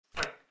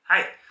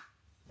Hi,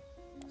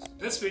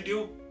 this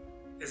video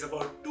is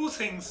about two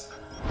things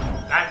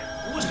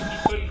that most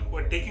people who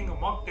are taking a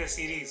mock test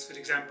series, for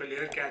example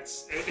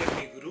CAT's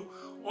IIM Guru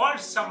or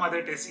some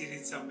other test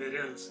series somewhere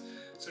else.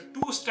 So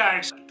two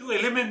stats, two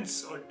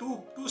elements or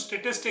two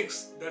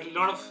statistics that a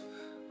lot of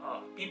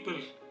people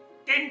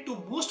tend to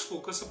most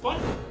focus upon,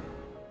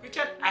 which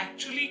are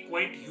actually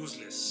quite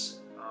useless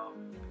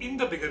in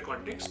the bigger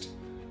context.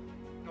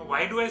 Now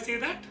why do I say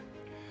that?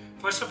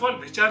 First of all,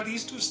 which are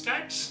these two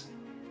stats?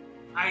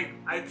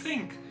 I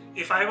think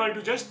if I were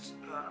to just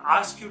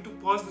ask you to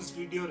pause this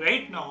video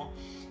right now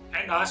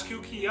and ask you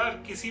कि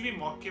यार किसी भी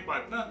mock के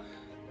बाद ना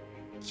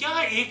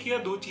क्या एक या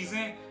दो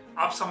चीजें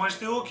आप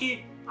समझते हो कि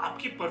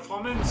आपकी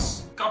परफॉर्मेंस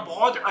का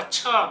बहुत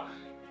अच्छा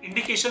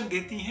इंडिकेशन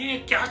देती हैं,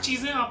 या क्या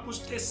चीजें आप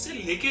उस टेस्ट से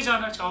लेके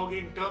जाना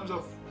चाहोगे in terms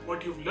of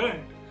what you've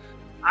learned?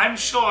 I'm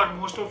sure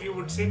most of you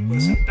would say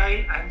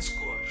percentile and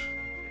score,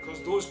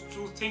 because those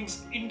two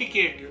things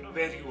indicate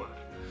where you are.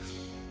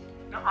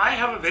 Now I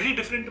have a very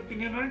different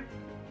opinion on it.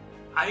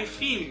 I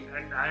feel,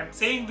 and I am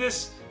saying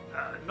this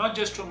not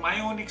just from my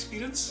own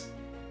experience,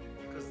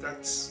 because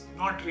that's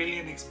not really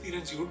an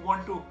experience you would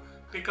want to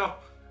pick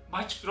up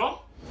much from.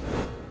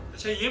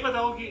 अच्छा ये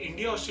बताओ कि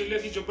India Australia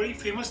की जो बड़ी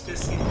famous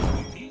test series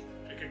हुई थी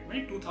cricket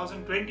में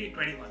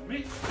 2020-21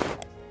 में,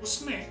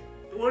 उसमें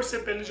टूर्स से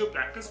पहले जो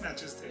प्रैक्टिस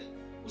मैचेस थे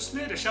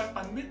उसमें ऋषभ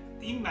पंत ने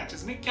 3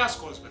 मैचेस में क्या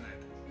स्कोर्स बनाए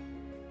थे?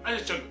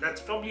 अच्छा चलो,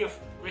 that's probably a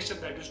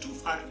question that is too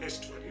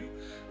far-fetched for you.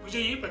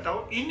 मुझे ये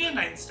बताओ, in your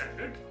 9th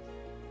standard,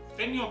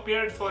 when you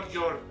appeared for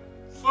your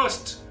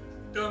first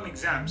term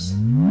exams,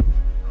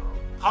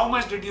 how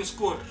much did you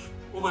score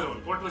overall?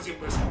 What was your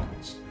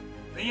percentage?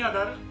 नहीं याद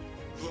आ रहा?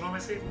 दोनों में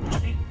से कुछ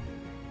भी?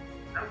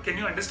 Now, can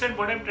you understand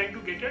what I'm trying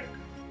to get at?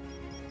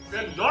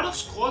 There are a lot of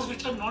scores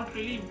which are not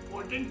really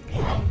important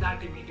beyond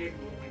that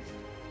immediate moment.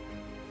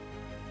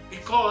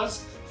 Because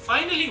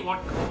finally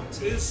what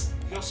counts is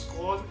your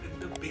scores in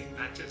the big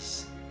matches.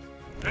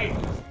 Right?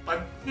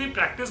 Pant ने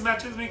practice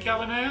matches में क्या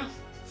बनाया?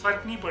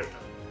 फर्क नहीं पड़ता,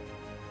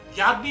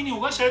 याद भी नहीं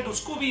होगा, शायद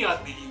उसको भी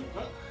याद नहीं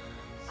होगा.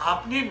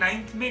 आपने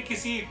 9th में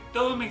किसी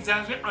टर्म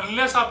एग्जाम्स में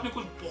अनलेस आपने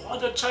कुछ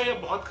बहुत अच्छा या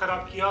बहुत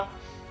खराब किया,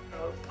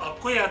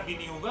 आपको याद भी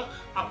नहीं होगा.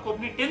 आपको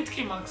अपने 10th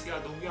के मार्क्स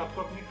याद होंगे,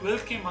 आपको अपने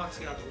 12th के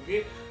मार्क्स याद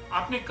होंगे.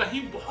 आपने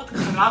कहीं बहुत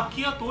खराब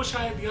किया तो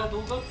शायद याद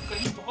होगा,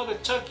 कहीं बहुत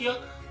अच्छा किया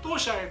तो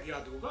शायद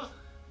याद होगा.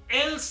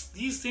 Else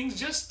these things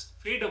just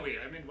fade away.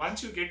 I mean,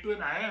 once you get to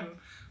an IIM,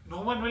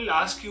 no one will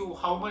ask you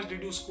how much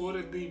did you score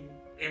in the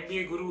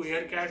MBA Guru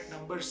CAT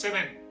number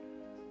 7.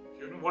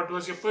 What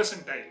was your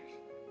percentile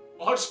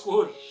or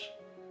score?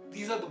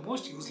 These are the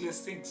most useless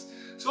things.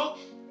 So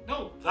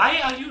now, why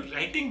are you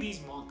writing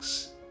these mocks?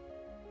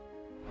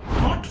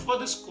 Not for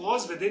the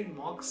scores within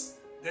mocks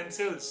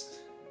themselves,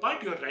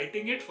 but you're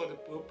writing it for the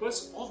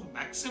purpose of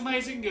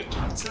maximizing your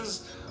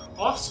chances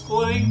of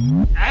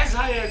scoring as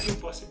high as you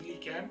possibly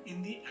can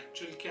in the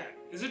actual CAT.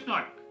 Is it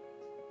not?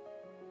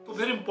 तो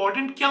फिर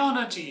important क्या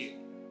होना चाहिए?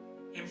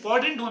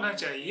 Important होना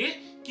चाहिए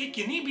कि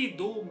किन्हीं भी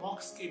दो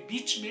मॉक्स के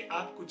बीच में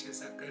आप कुछ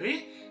ऐसा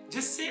करें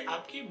जिससे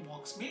आपके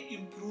मॉक्स में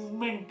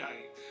इम्प्रूवमेंट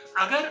आए.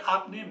 अगर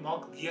आपने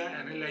मॉक दिया,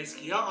 एनालाइज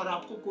किया और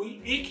आपको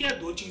कोई एक या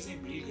दो चीजें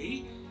मिल गई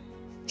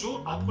जो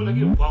आपको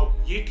लगे वाओ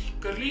ये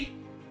ठीक कर ली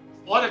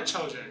और अच्छा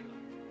हो जाएगा,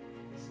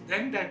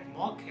 then that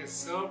mock has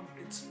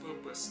served its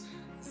purpose.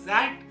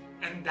 That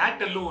and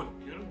that alone,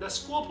 the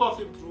scope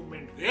of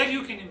improvement, where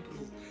you can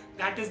improve,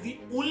 that is the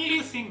only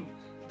thing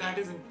that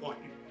is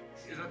important.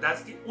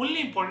 That's the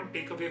only important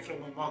takeaway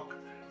from a mock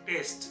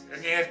test,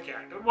 an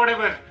CAT or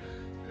whatever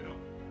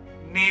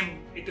name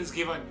it is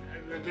given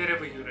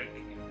wherever you're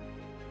writing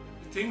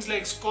it. Things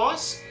like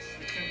scores,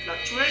 which can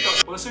fluctuate,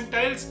 or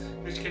percentiles,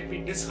 which can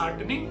be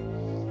disheartening,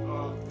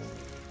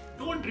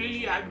 don't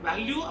really add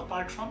value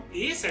apart from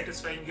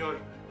satisfying your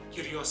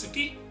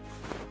curiosity.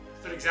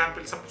 For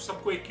example,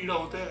 सबको एक कीड़ा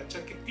होता है, अच्छा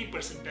कितनी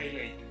percentile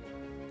आई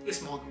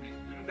इस mock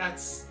में?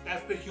 That's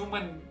the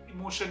human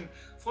emotion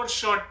for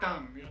short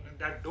term.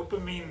 That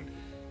dopamine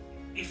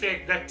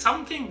effect, that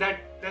something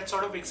that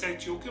sort of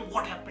excites you. Okay,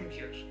 what happened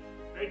here?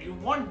 Right? You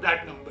want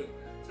that number.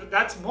 So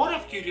that's more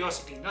of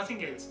curiosity,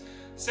 nothing else.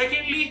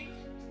 Secondly,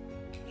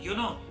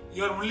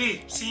 you're only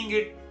seeing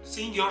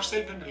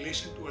yourself in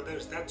relation to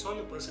others. That's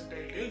all a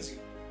percentile tells you.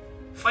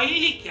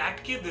 Finally,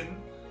 CAT के दिन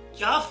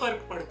क्या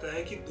फर्क पड़ता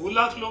है कि 2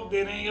 लाख लोग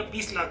दे रहे हैं या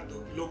 20 लाख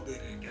लोग दे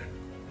रहे हैं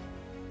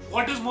CAT?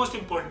 What is most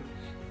important?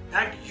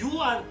 That you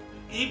are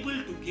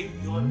able to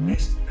give your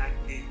best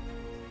that day.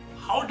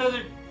 How does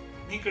it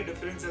make a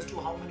difference as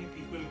to how many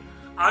people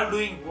are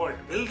doing what?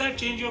 Will that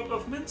change your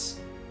performance?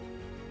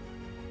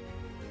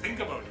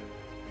 Think about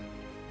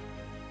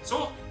it. So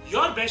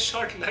your best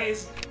shot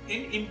lies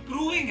in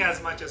improving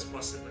as much as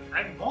possible,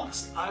 and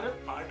mocks are a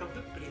part of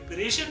the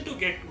preparation to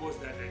get towards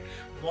that end.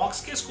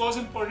 Mocks के scores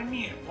important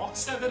नहीं है.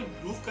 Mocks से अगर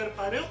improve कर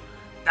पा रहे हो,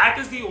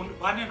 that is the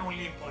one and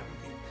only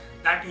important thing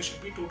that you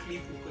should be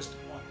totally focused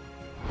on.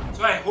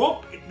 So I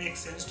hope it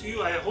makes sense to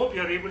you. I hope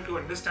you're able to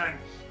understand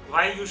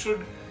why you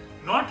should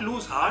not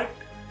lose heart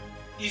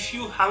if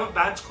you have a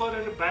bad score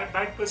or a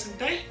bad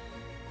percentile.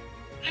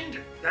 And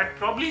that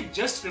probably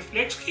just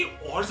reflects कि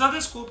और ज्यादा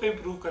scope है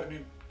improve करने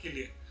के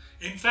लिए.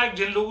 In fact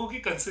जिन लोगों की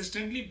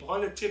consistently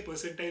बहुत अच्छे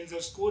परसेंटाइल्स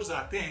और स्कोर्स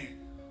आते हैं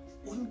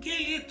उनके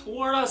लिए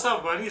थोड़ा सा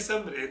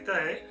वरीसम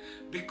रहता है,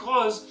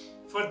 because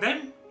for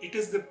them it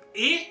is the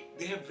A,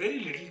 they have very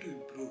little to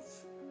improve.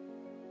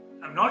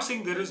 I'm not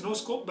saying there is no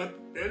scope, but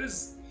there is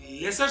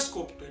lesser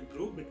scope to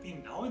improve between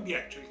now and the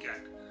actual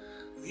CAT.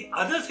 The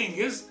other thing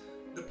is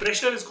the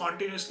pressure is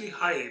continuously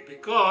high,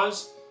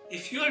 because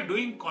if you are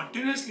doing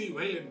continuously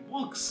well in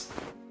mocks,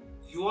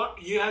 you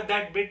have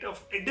that bit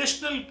of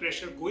additional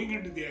pressure going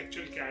into the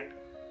actual CAT.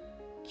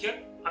 क्या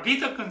अभी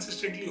तक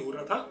consistently हो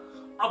रहा था,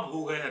 अब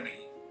होगा या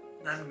नहीं?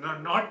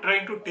 I'm not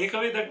trying to take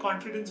away that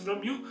confidence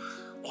from you.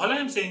 All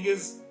I am saying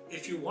is,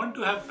 if you want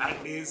to have bad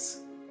days,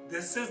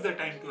 this is the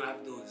time to have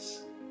those,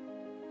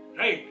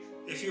 right?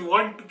 If you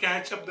want to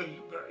catch up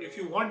if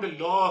you want the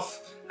law of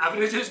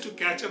averages to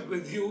catch up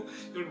with you,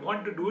 you would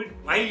want to do it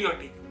while you are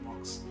taking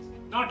mocks,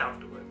 not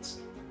afterwards,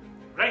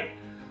 right?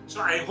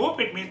 So I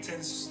hope it made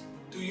sense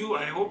to you.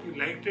 I hope you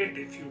liked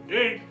it. If you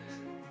did,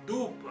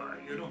 do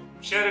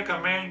share a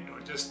comment or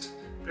just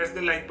press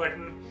the like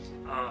button.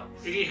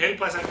 It will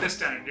help us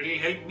understand. It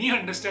will help me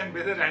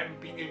understand whether I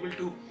am being able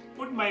to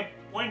put my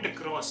point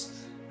across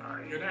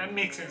and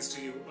make sense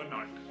to you or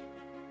not.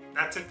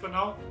 That's it for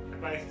now.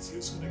 Bye. See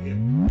you soon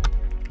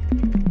again.